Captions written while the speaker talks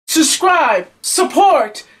subscribe,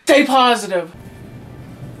 support, stay positive.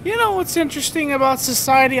 You know what's interesting about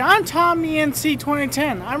society? I'm Tommy NC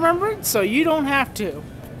 2010. I remember it, so you don't have to.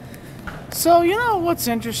 So you know what's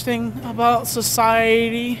interesting about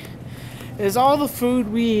society is all the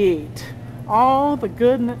food we eat. All the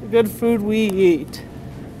good food we eat.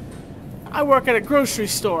 I work at a grocery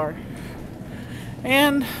store.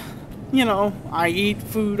 And, you know, I eat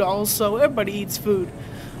food also. Everybody eats food.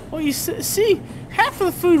 Well, you see, half of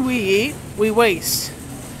the food we eat, we waste.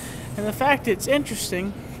 And the fact it's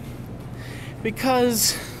interesting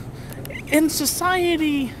because in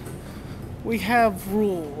society we have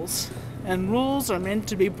rules. And rules are meant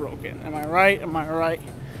to be broken. Am I right? Am I right?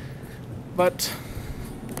 But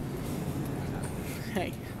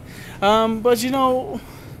hey. But you know,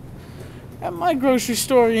 at my grocery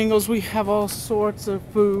store, Ingles, we have all sorts of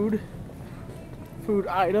food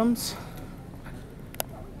items.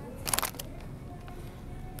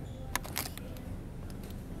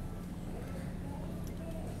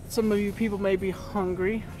 Some of you people may be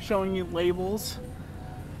hungry, showing you labels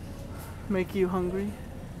make you hungry.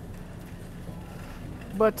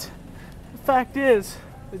 But the fact is,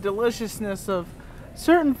 the deliciousness of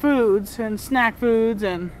certain foods and snack foods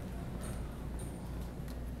and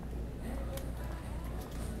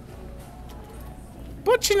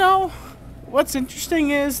but you know, what's interesting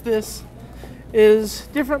is this is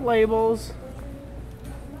different labels.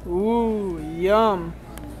 Ooh, yum.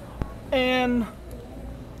 And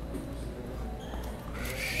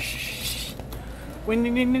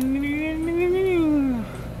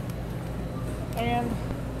and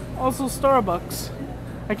also Starbucks.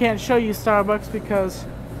 I can't show you Starbucks because,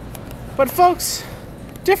 but folks,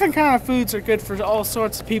 different kind of foods are good for all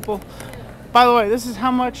sorts of people. By the way, this is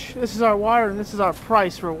how much, this is our water, and this is our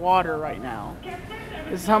price for water right now.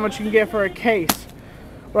 This is how much you can get for a case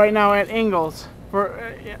right now at Ingles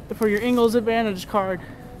for your Ingles Advantage card.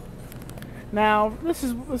 Now, this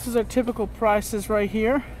is our typical prices right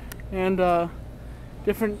here, and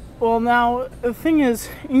different. Well, now the thing is,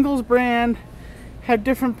 Ingles brand have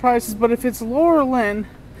different prices, but if it's Laura Lynn,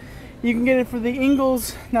 you can get it for the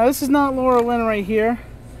Ingles. Now, this is not Laura Lynn right here,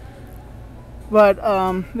 but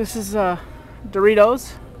this is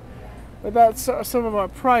Doritos. But that's some of our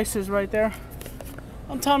prices right there.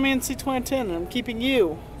 I'm Tommy NC 2010, and I'm keeping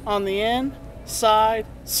you on the inside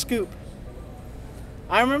scoop.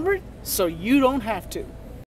 I remember it, so you don't have to.